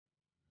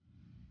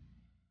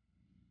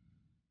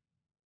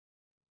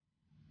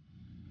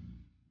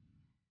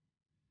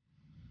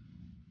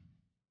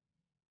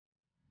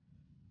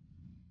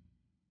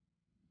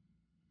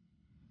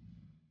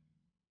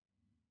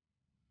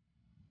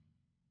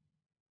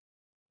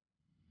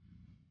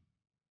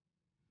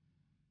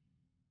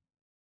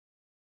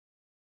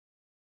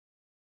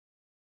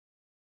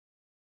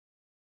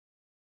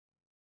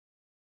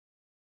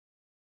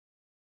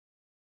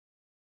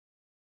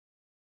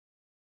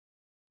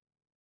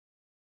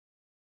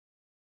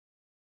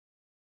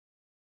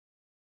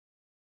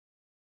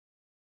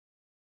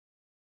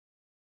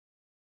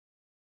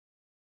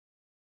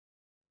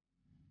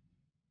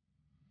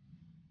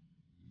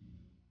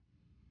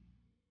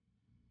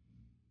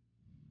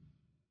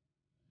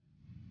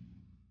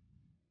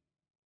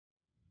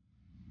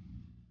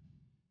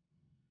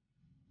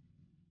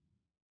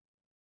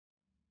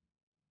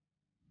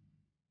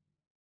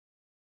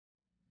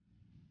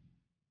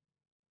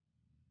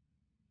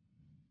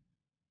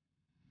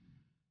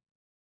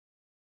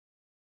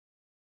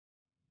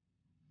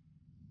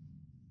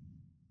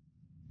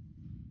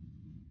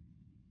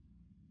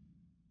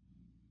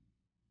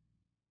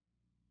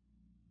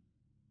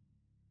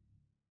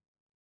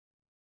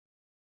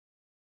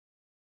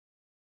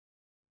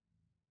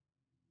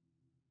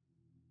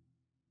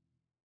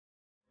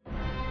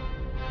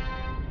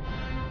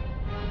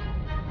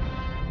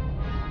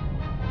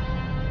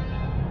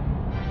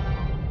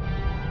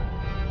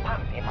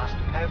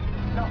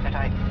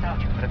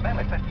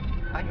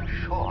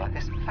sure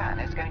this plan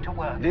is going to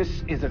work.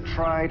 This is a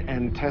tried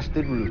and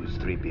tested ruse,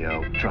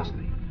 3PO. Trust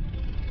me.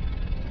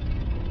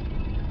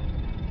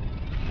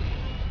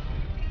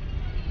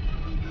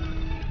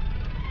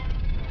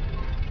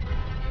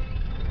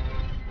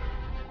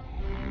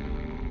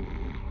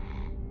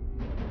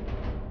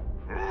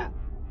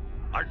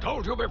 I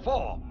told you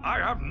before, I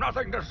have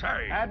nothing to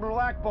say. Admiral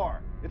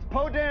Akbar, it's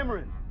Poe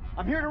Dameron.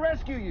 I'm here to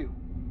rescue you.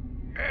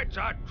 It's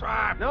a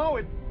trap. No,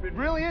 it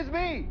really is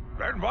me.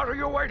 Then what are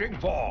you waiting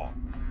for?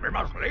 We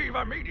must leave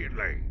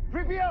immediately.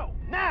 3PO,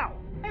 now!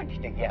 Don't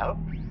you yell.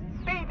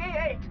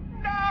 BB-8,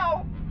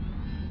 now!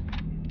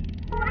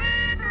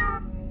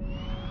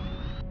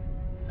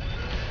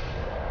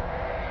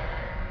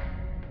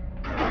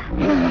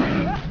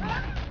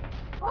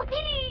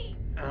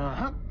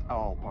 Uh-huh.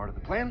 All part of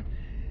the plan.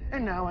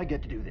 And now I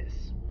get to do this.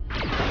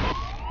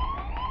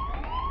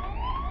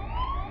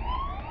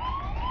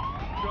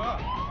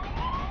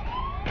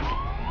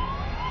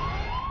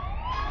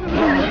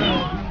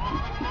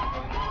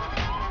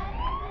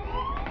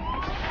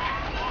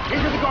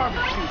 Into the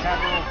garbage chute,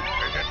 Admiral.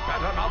 It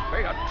better not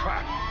be a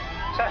trap.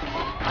 Sir,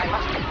 I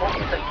must inform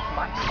you that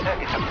my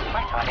circuits are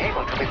quite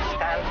unable to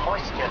withstand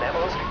moisture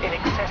levels in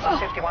excess of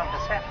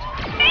 51%.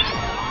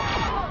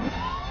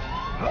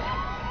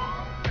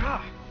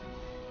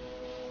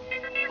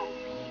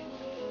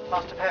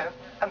 Master Poe,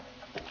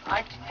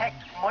 I detect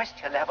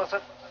moisture levels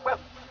of, well,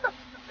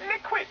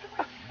 liquid.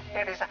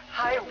 There is a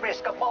high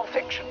risk of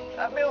malfunction,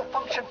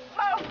 malfunction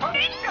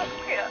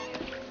here.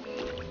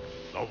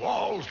 The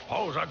walls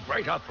pose a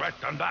greater threat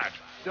than that.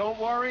 Don't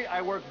worry,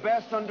 I work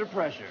best under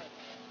pressure.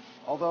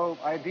 Although,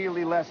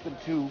 ideally less than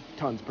 2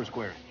 tons per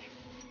square inch.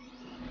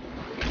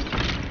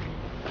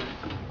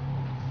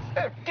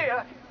 Oh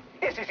dear,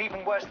 this is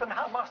even worse than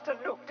how Master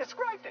Luke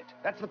described it.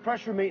 That's the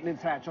pressure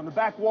maintenance hatch on the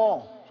back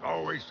wall.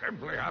 So we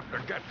simply have to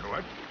get to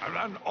it and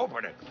then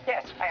open it.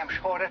 Yes, I am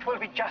sure it will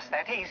be just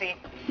that easy.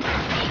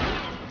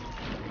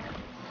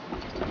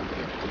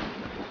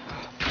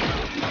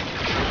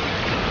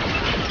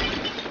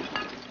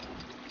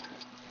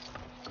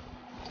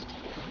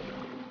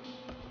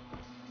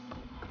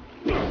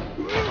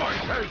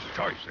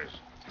 Choices.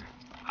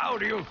 How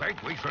do you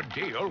think we should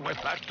deal with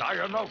that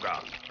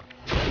Dianoga?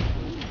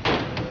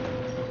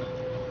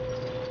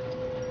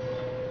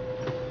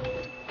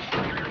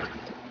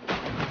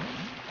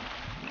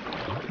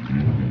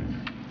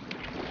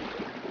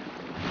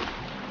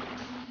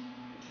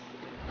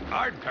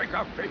 I'd take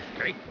a fish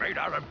cake made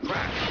out of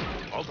trash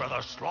over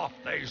the slop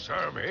they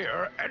serve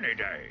here any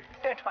day.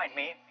 Don't mind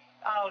me.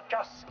 I'll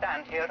just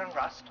stand here and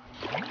rust.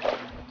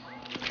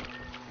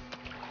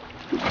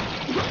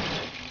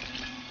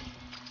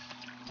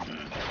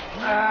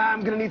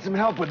 I'm gonna need some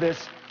help with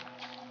this.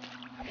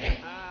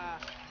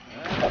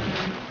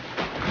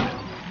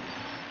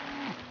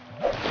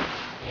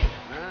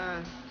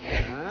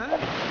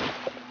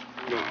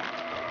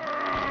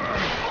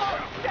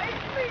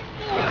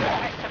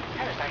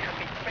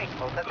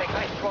 That they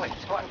might draw it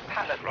to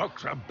unpalatable.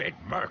 Looks a bit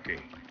murky,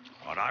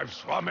 but I've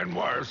swum in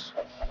worse.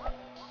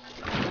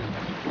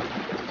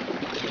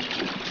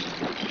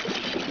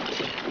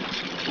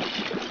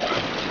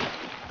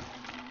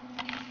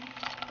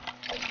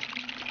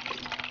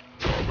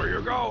 Over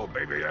you go,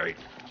 BB-8.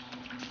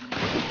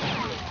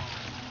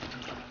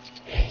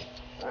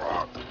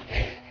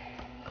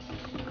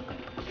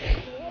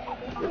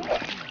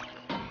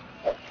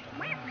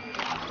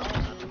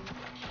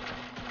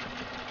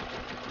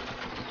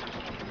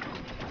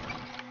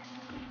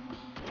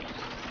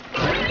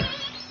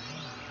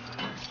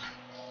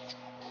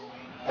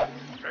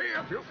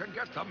 You can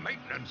get the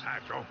maintenance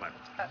hatch open.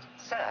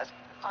 Sirs,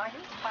 are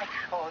you quite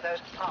sure those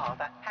are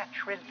the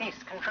hatch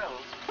release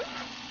controls?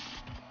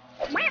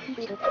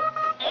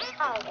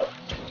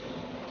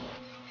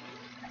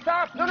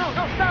 Stop! No,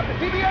 stop it!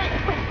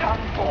 BB-8!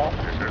 Done for.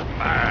 This is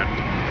bad.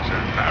 This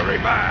is very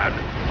bad.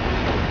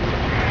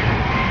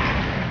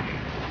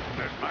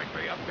 This might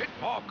be a bit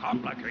more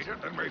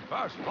complicated than we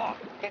first thought.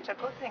 It's a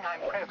good thing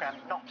I'm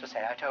programmed not to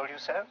say I told you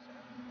so.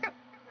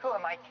 Who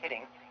am I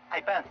kidding? I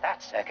burnt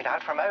that circuit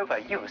out from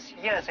overuse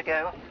years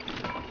ago.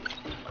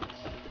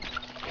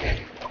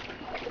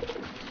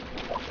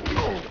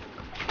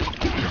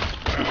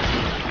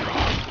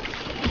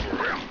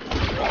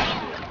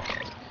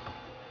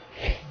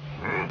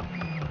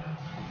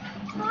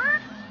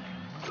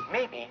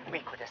 Maybe we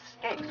could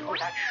escape through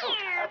that chute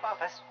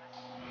above us.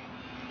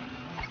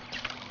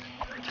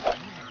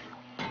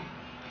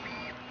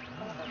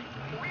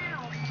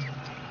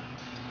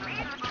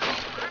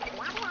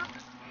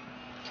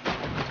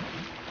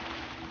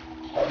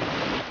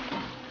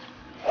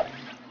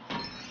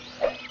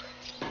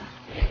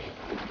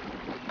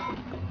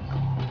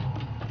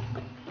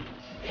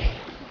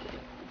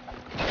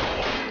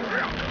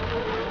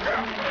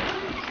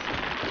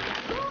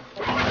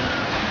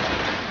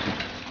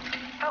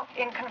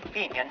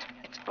 Inconvenient.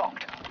 It's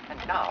blocked. And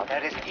now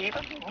there is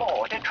even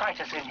more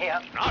detritus in here.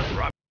 Not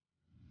right.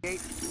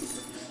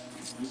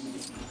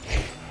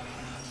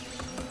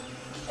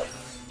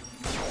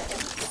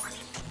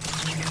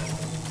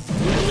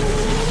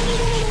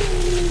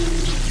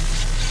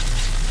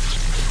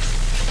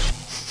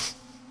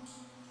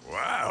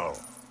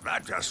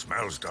 That just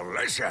smells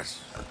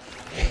delicious.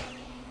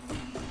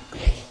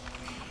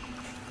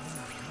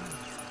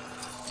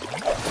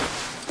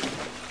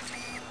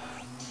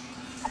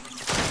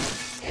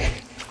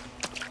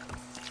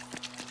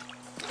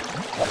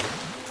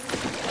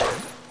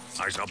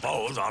 I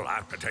suppose I'll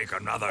have to take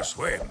another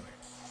swim.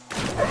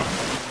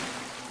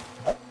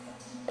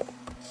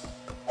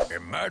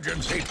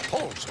 Emergency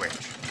pull switch.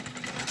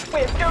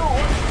 We're doomed!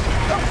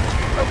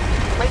 Oh,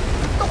 wait,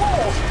 the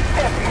walls!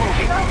 They're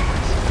moving upwards!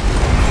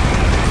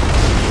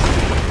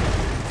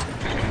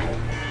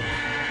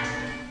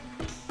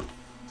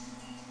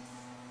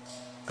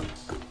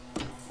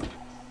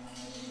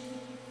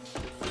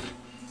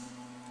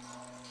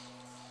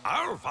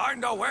 I'll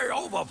find a way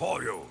over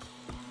for you.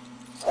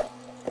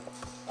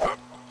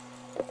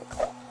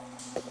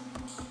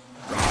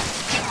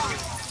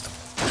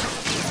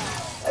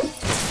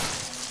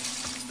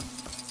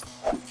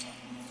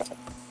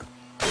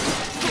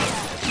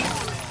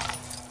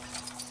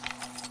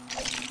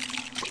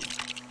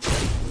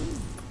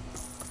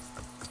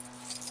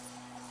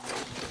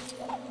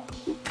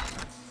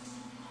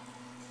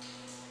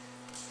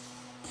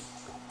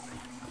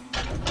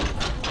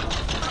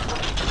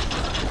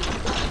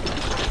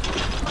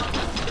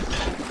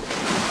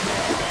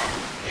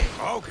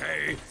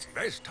 Okay,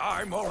 this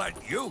time we'll let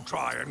you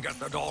try and get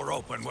the door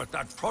open with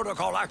that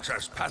protocol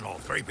access panel,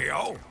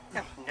 3PO.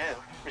 No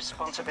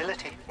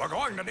responsibility. We're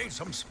going to need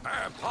some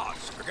spare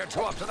parts to get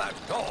you up to that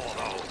door,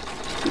 though.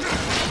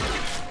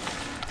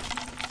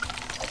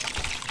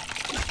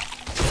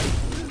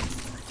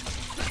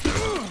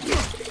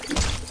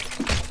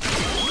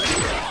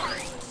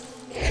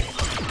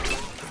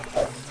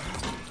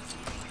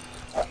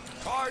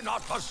 Try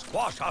not to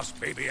squash us,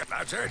 baby, if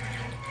that's it.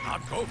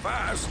 Not go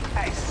fast.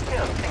 I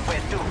still think we're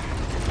doomed.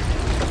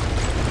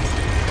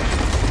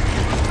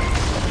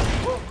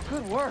 Well,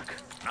 good work.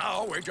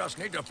 Now we just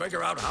need to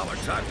figure out how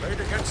exactly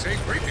to get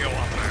C-3PO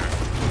up there.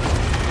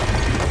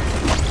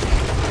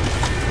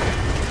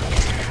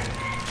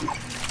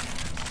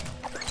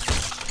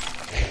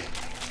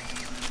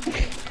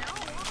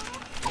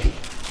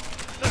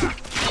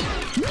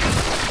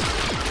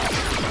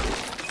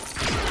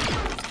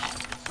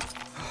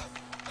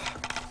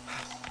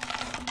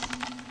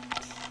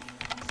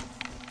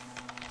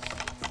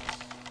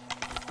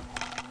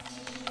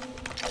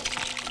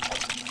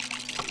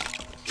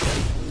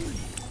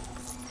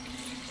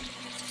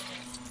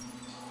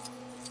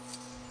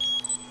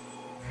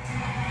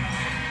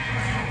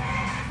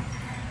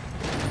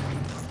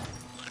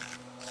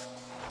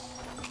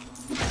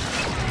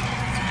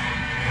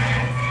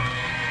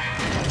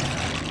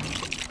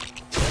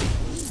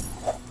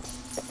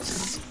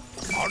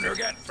 On your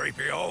get,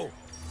 3PO.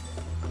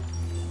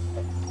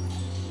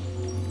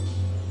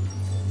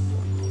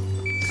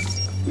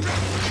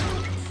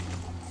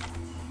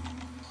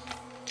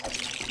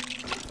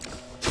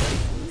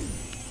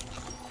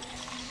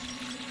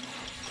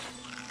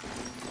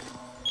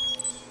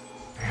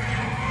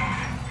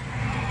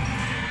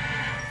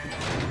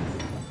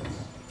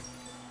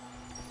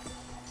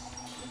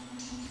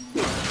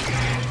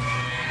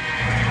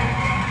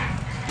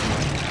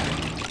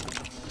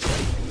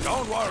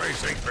 Don't worry,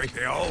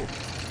 C-3PO.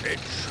 It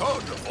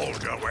should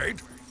hold your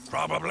weight,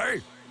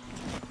 probably.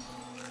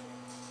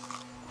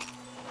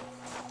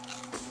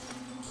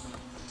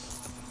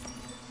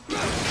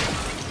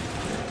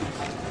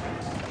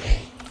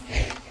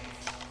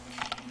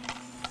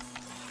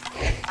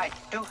 I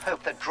do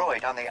hope the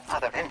droid on the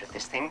other end of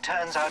this thing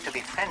turns out to be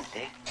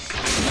friendly.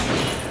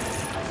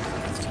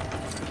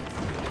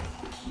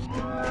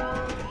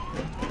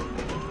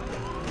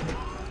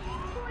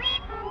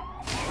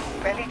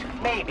 Well,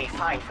 it may be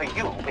fine for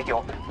you with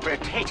your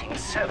rotating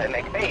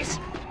servo-mech base.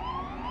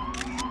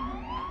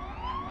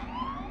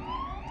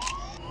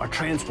 Our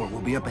transport will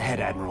be up ahead,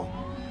 Admiral.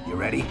 You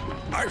ready?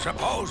 I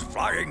suppose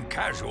flying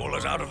casual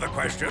is out of the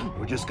question.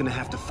 We're just gonna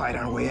have to fight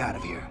our way out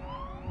of here.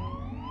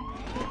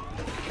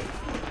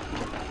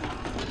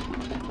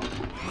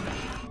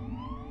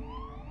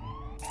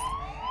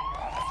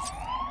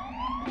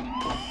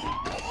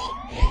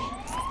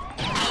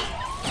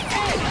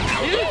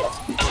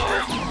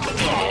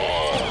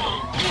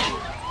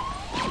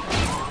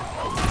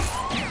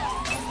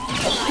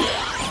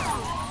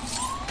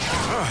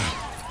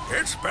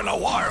 It's been a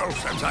while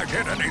since I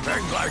did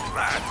anything like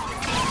that.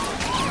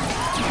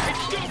 It's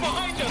still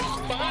behind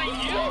us! Behind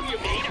you, you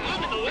mean?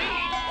 I'm in the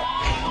lead!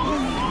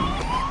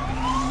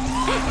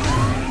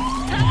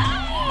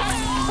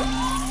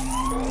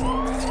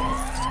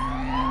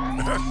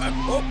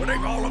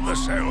 Opening all of the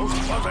cells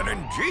was an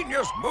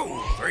ingenious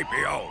move,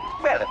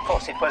 3PO. Well, of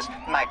course, it was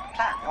my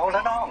plan all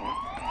along.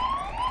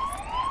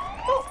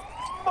 Oh,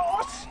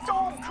 more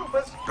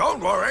stormtroopers! Don't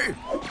worry,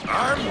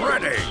 I'm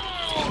ready.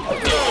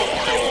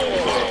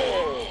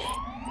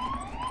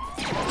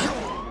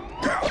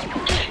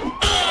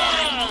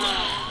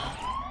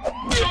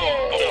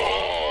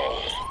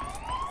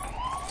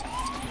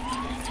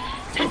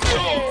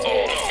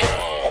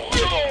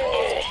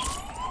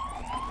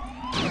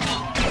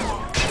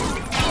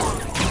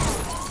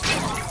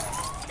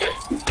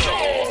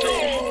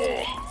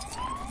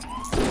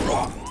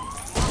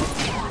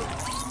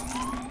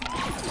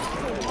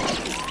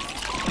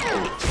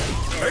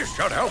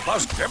 should help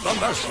us give them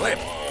the slip.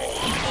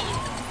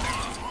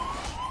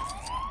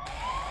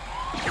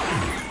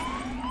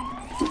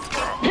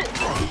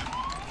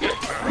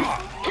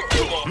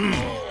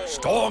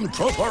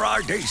 Stormtrooper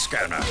ID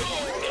scanner.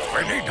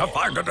 We need to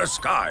find a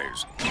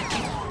disguise.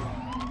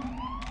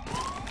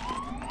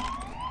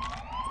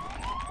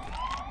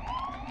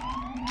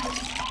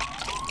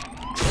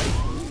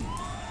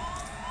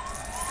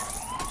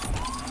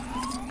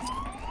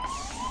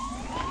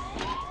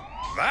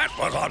 That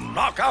was a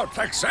knockout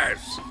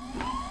success.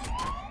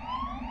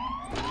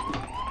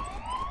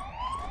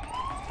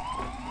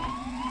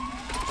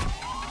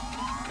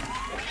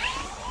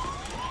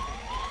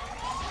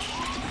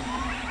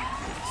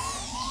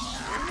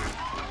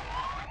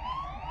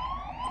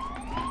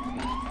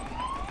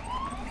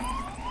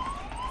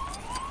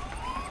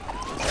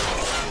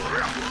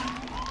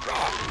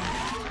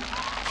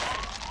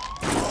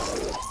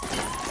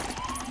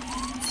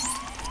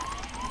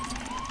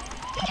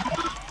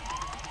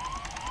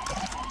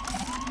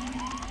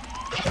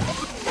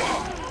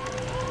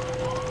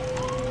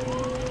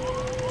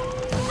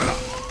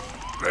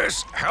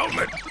 This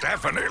helmet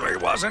definitely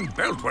wasn't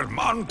built with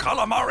Mon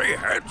Calamari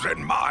heads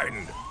in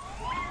mind.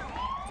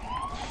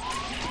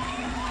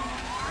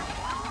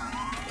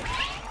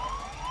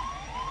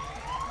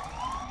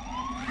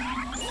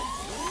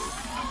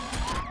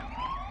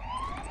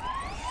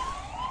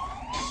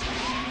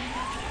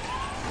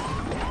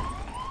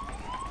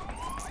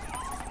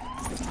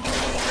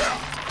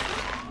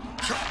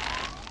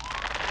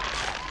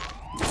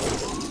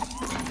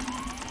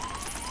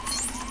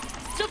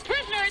 The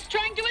prisoner is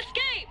trying to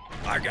escape!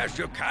 I guess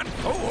you can't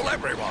fool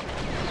everyone.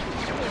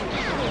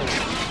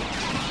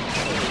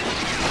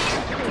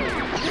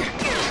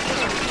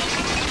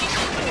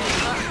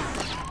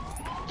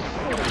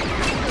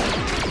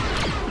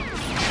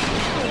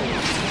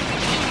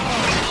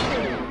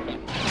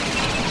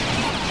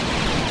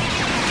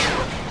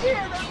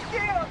 Dear, oh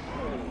dear!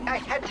 I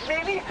had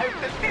really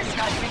hoped that this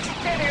kind of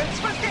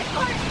experience was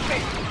behind me.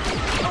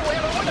 Well,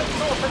 I would have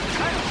thought that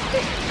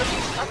translation would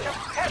be such a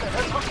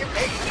perilous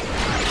occupation.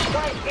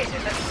 Why is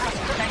it that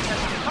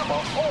astronauts come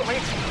off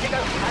always, you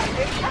know, hand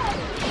in hand?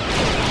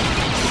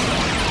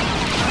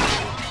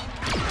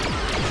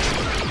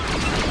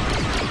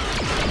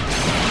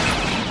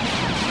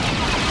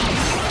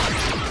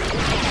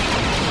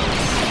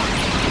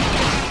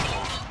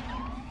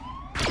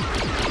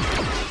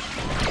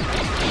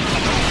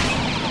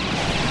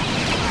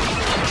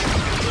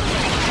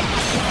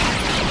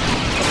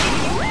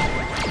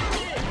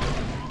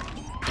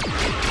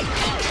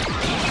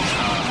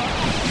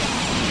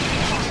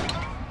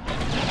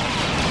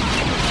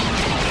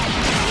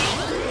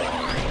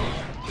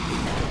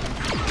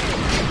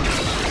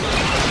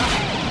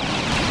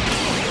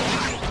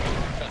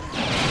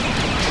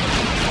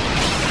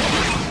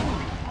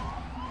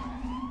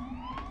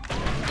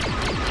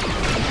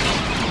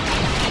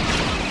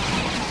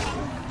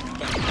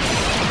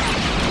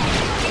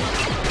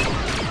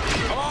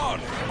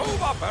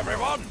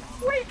 Everyone!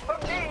 Wait for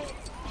me!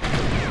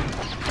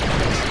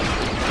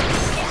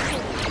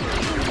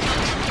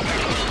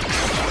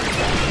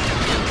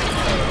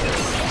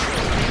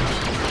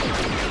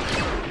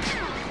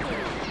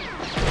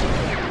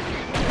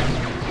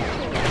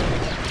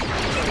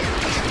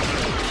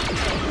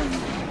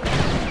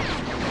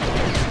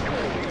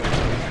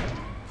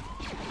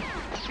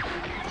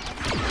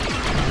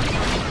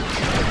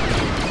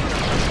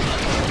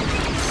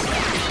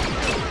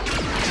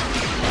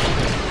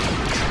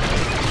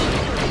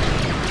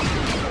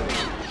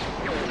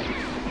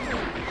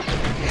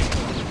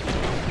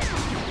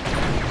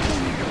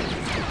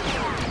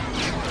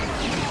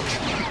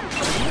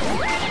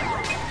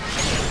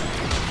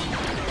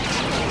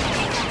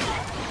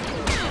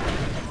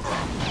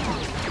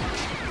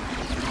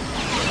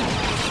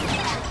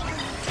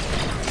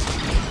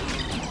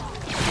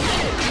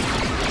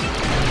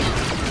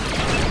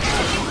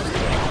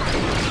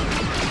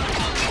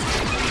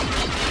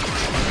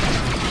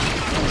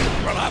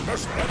 To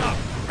split up.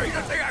 Meet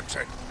at the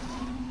exit.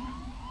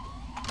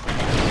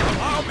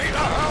 Allow me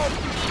to help.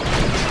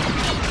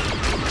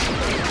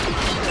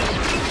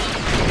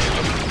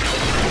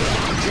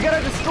 You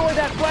gotta destroy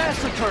that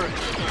blaster turret.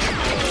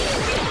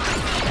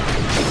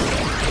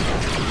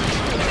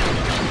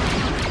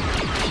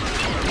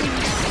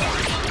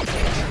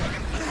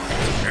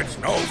 It's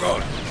no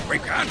good. We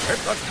can't hit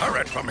the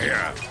turret from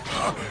here.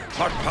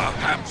 But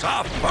perhaps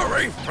our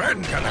furry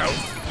friend can help.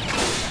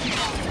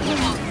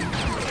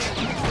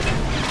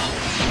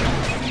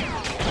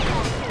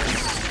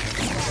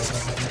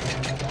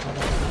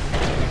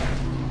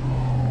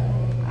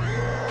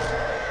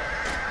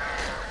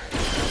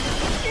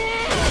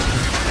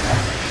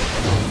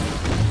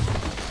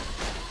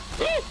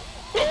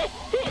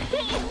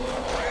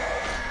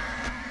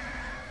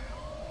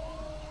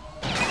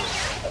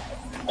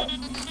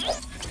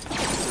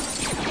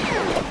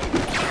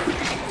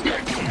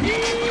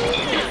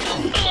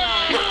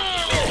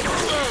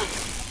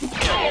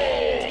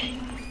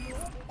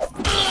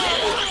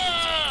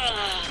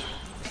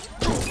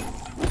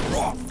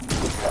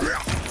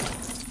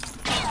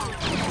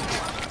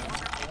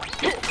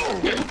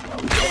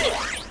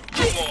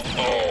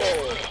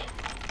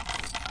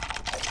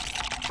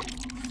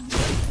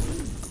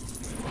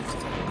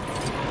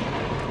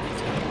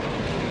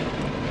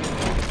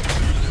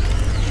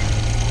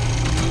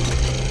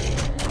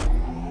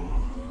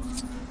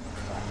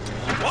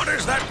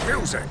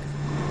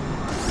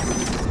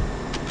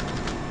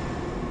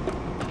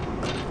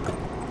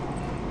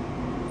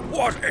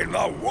 What in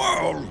the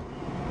world?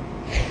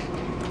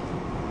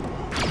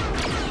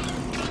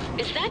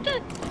 Is that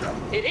the...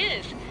 It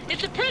is.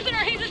 It's a prisoner.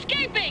 He's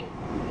escaping.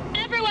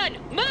 Everyone,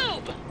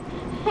 move!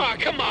 Oh,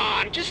 come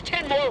on. Just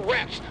 10 more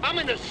reps. I'm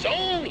in the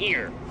zone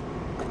here.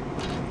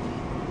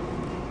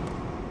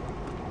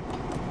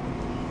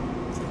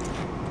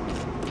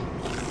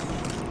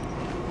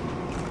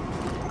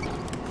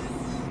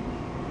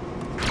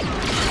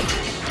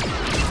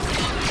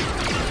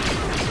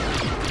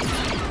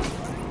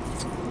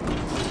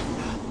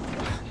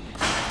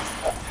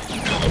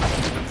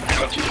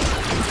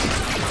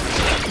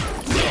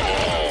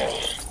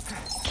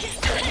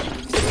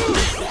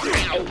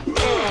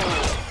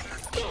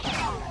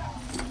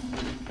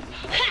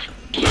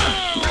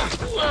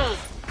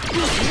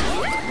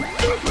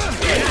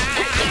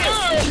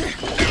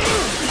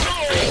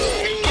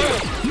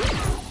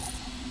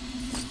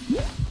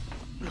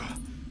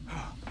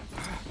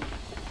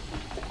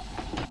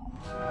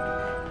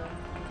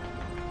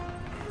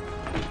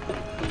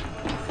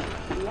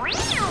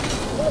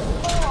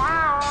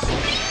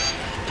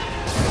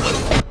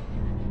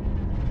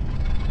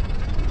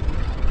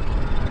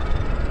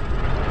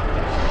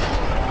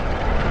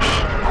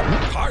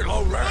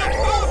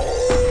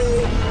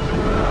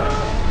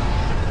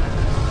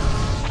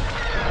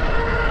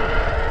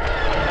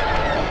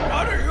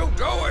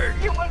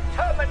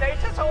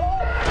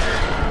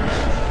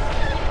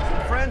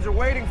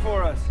 Waiting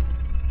for us.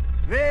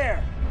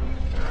 There!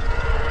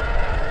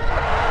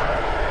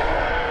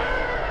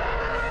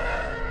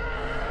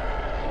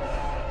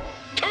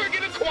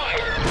 Target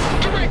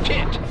acquired. Direct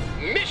hit.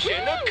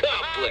 Mission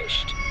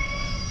accomplished.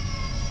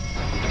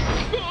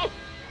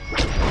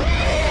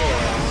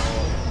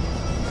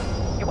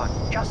 You are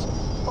just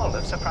full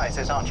of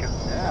surprises, aren't you?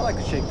 Yeah, I like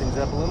to shake things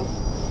up a little.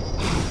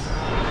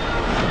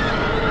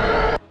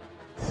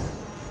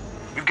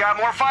 You've got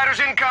more fighters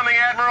incoming,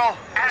 Admiral.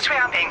 As we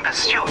are being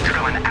pursued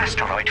through an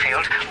asteroid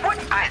field, would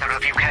either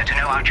of you care to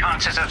know our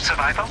chances of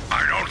survival?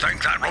 I don't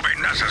think that will be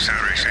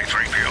necessary,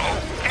 C-3PO.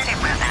 Very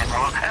well,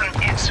 Admiral.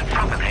 It's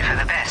probably for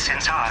the best,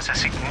 since ours are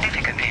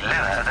significantly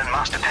lower than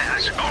Master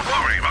Poe's. Don't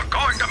worry, we're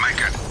going to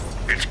make it.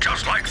 It's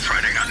just like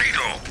threading a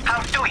needle.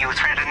 How do you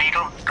thread a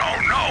needle?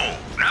 Don't know.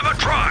 Never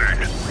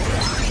tried.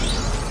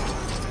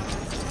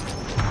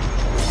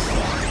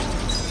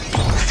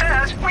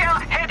 Sirs, we are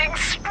heading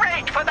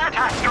straight for that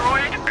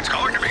asteroid. It's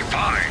going to be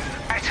fine.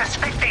 I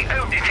suspect the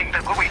only thing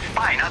that will be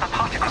fine are the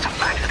particles of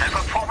matter that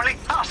will formerly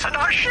fasten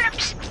our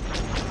ships.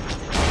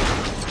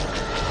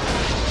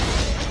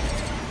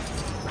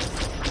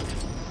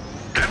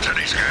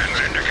 Density scans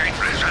indicate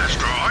this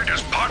asteroid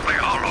is partly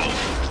hollow.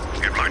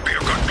 It might be a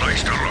good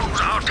place to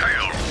lose our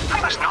tail. I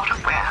was not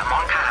aware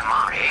Mon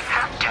Calamari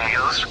had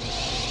tails.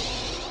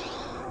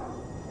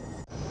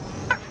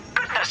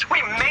 Goodness, we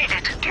made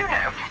it. Do you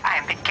know, I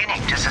am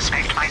beginning to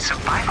suspect my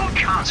survival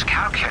chance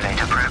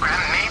calculator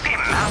program may be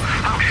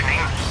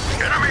malfunctioning.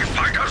 Enemy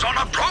fighters on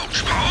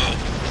approach, Poe!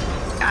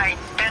 I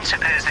don't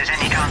suppose there's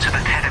any chance of a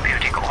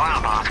therapeutic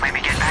oil bath when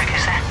we get back,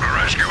 is there? For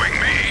rescuing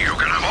me, you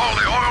can have all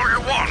the oil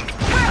you want.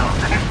 Well,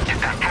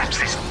 perhaps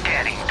this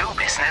daring do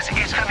business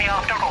is for me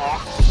after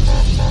all.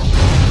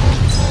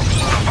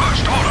 The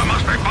First Order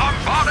must be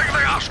bombarding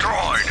the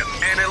asteroid.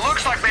 And it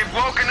looks like they've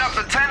woken up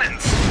the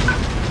tenants.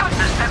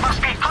 Goodness, there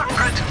must be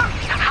hundreds.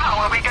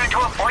 How are we going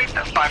to avoid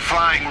them? By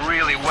flying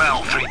really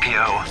well,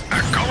 3PO.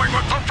 And going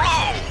with the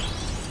flow.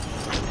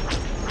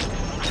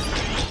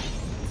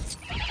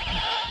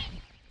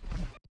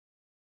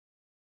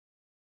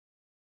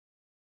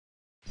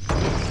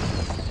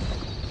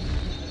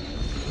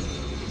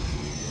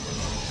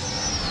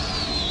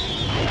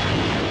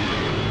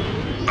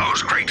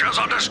 Those creatures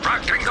are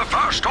distracting the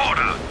First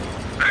Order.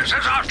 This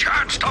is our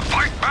chance to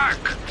fight back.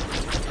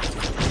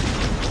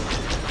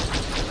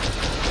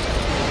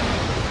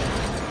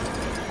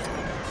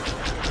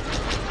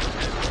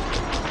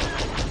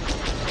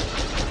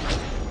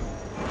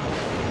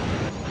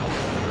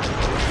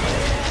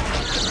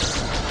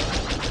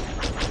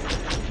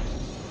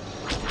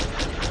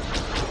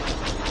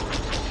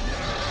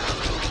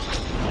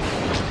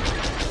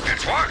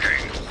 It's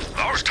working.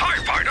 Those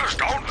TIE fighters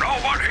don't know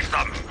what hit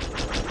them.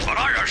 But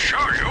I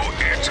assure you,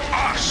 it's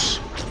us.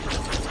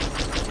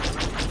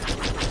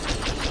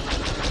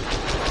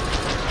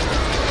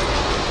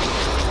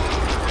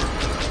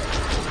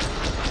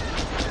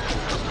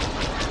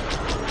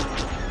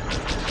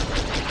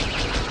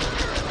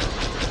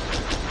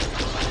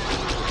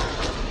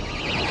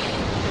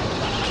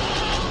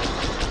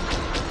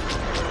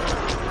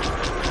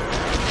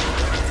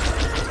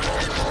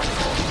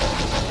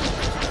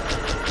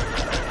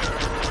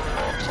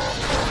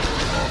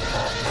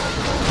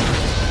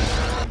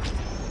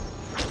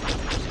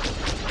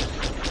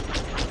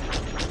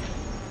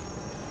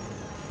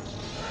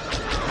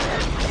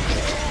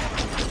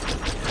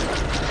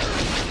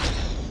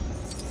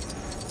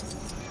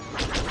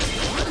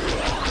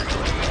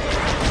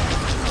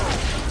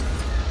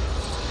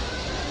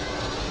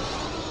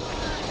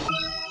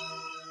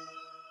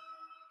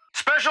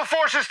 Special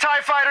Forces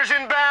TIE fighters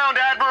inbound,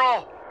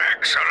 Admiral.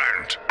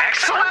 Excellent.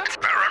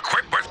 Excellent. They're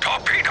equipped with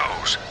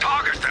torpedoes.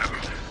 Target them.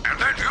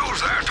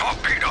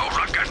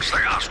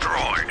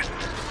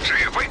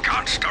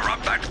 can't stir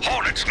up that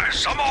hornet's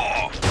nest some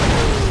more!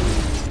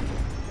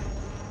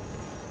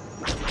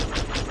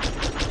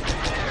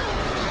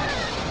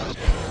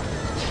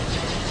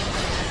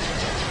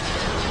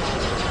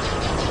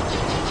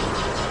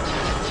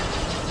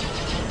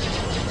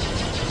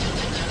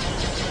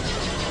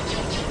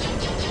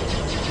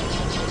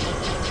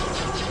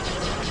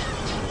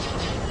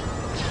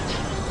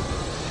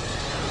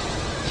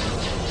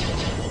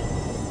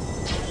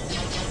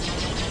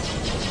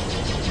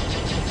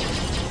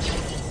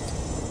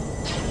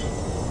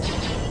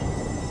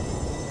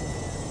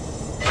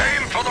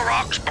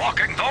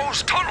 Blocking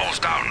those tunnels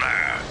down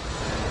there.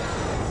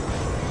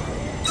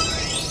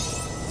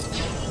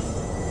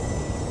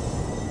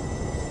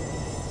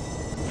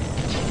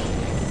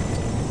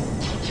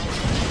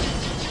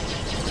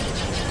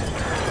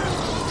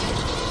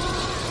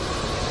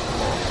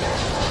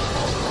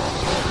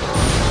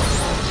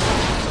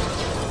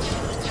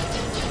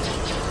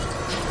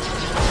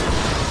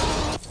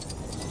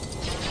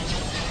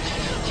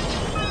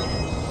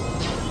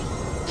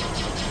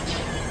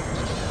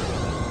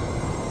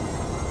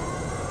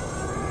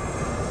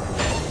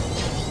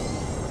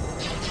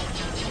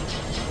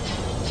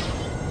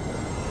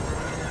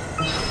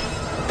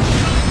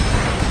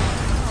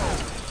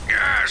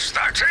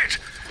 That's it.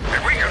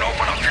 If we can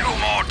open a few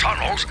more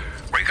tunnels,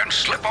 we can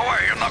slip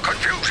away in the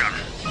confusion.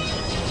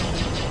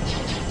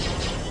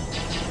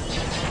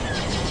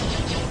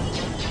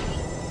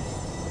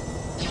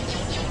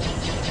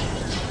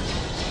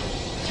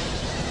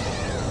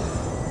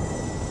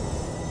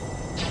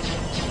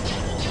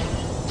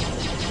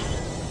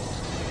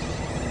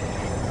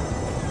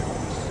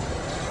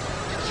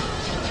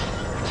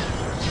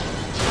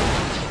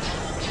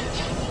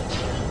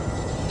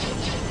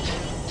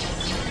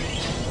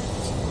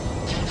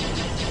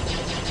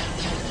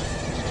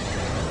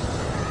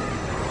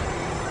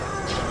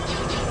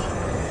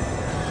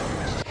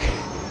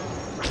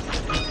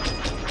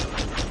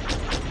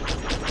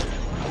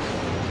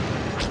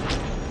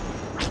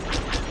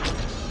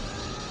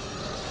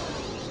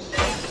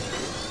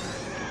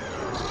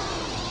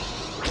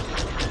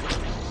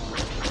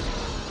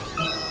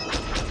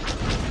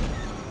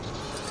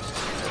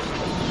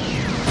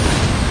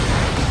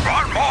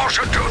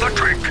 Should do the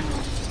trick.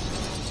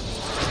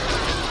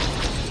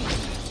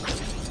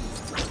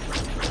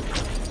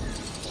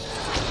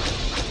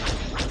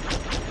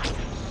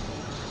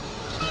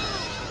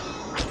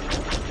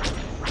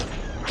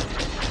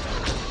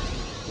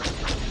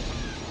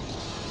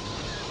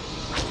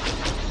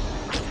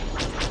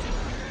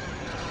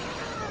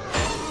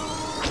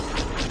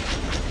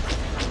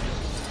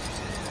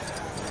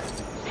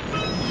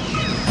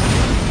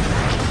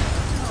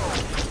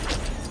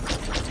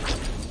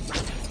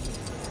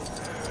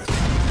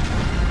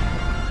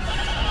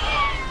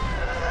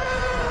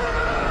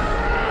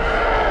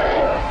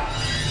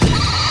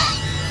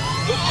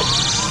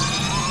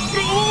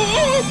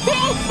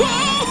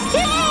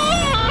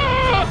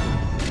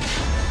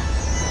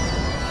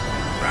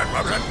 That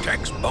was a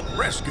textbook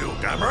rescue,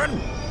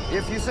 Cameron.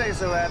 If you say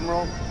so,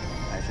 Admiral.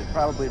 I should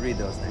probably read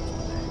those things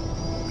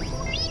one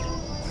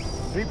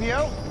day.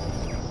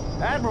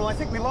 3PO? Admiral, I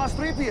think we lost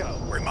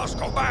 3PO. We must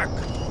go back.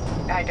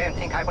 I don't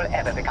think I will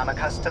ever become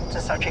accustomed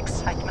to such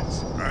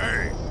excitements.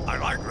 Hey, I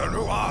like the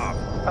new arm.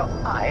 Oh,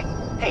 I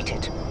hate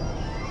it.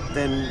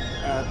 Then,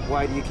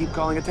 why do you keep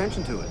calling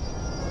attention to it?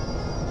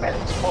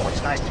 Well, it's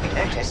always nice to be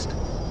noticed.